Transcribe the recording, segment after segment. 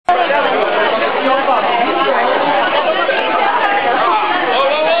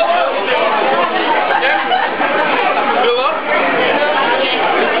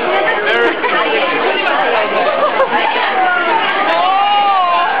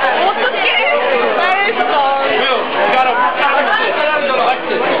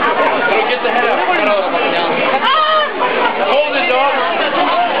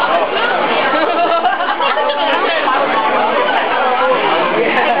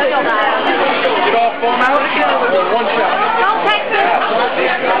foam out? Or one shot? Don't take this.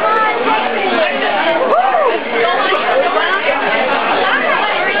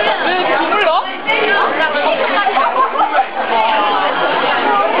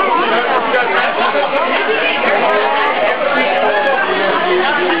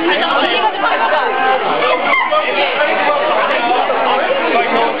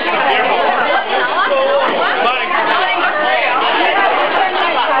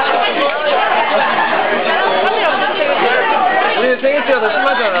 생일때가 더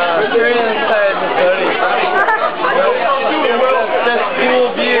심하잖아. Korean style is dirty. Just dual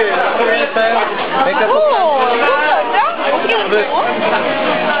beer, Korean style. Make up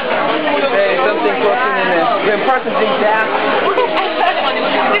Hey, something cooking in there. You can part something down.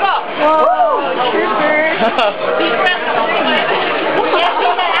 Whoa,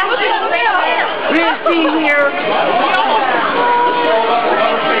 we'll see here.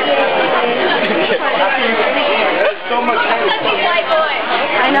 So much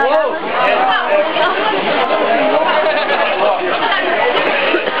I know.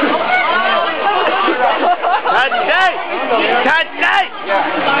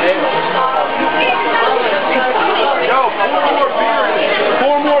 Yo,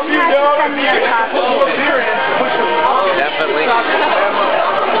 four more beer, dog. Four more beer and push them. Definitely.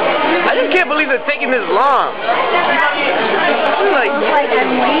 I just can't believe they're taking this long. Like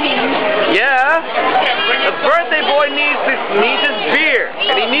I'm waiting. Yeah. The birthday boy needs his beer,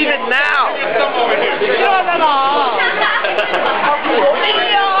 and he needs it now.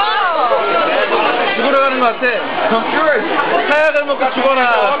 죽으러 가는 것 같아. 사약을 먹고 죽어라.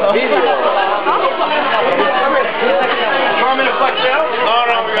 Want me to flex out? Oh,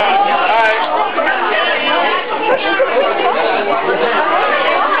 no, we got it. All right.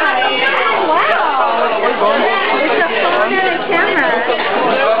 It's a phone and a camera.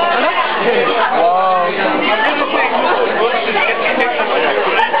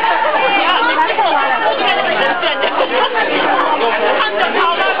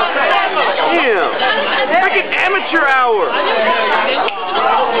 Damn. Freaking amateur hour.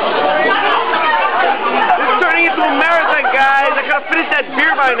 It's turning into a marathon, guys. I gotta finish that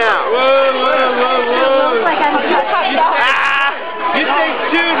beer by now. Whoa. You take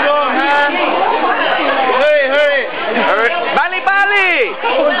too long, huh? Hurry. Bali.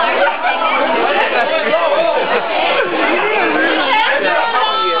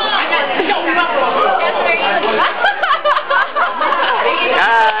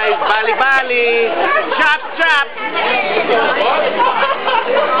 Guys, Bali. Chop.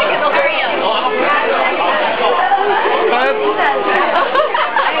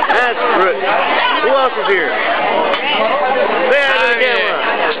 That's good. Who else is here? Say hi to the camera.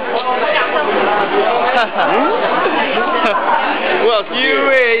 Who else? You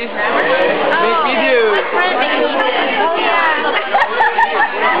make videos.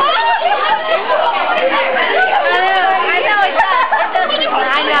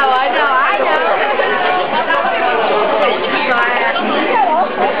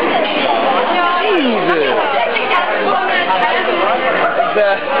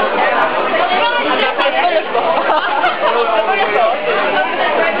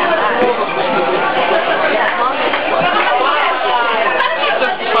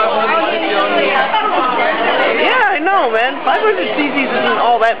 Yeah, I know, man. 500 cc's isn't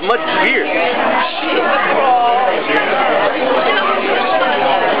all that much beer.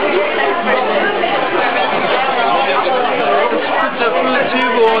 Put the food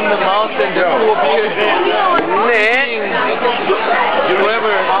tube on the mouth and the full beer.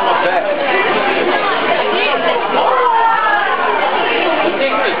 Whoever.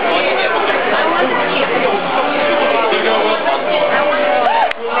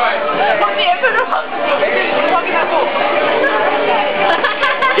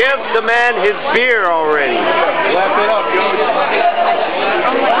 Give the man his beer already. Wrap it up, yo.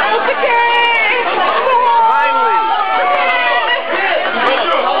 Finally.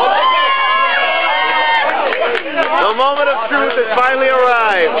 The moment of truth has finally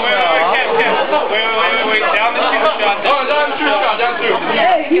arrived. Wait. Down the shoe shot. Down the shoe shot.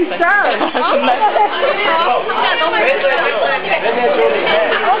 Hey, you started.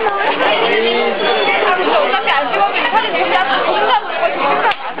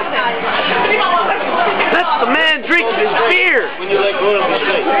 That's the man drinking his beer. When you let go of the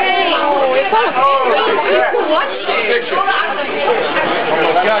shake.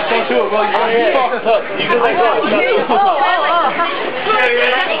 God, don't do it, bro. You fucked up. You just let go.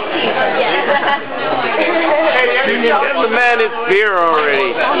 Give the man his beer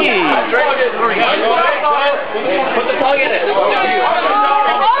already. Put the tongue in it.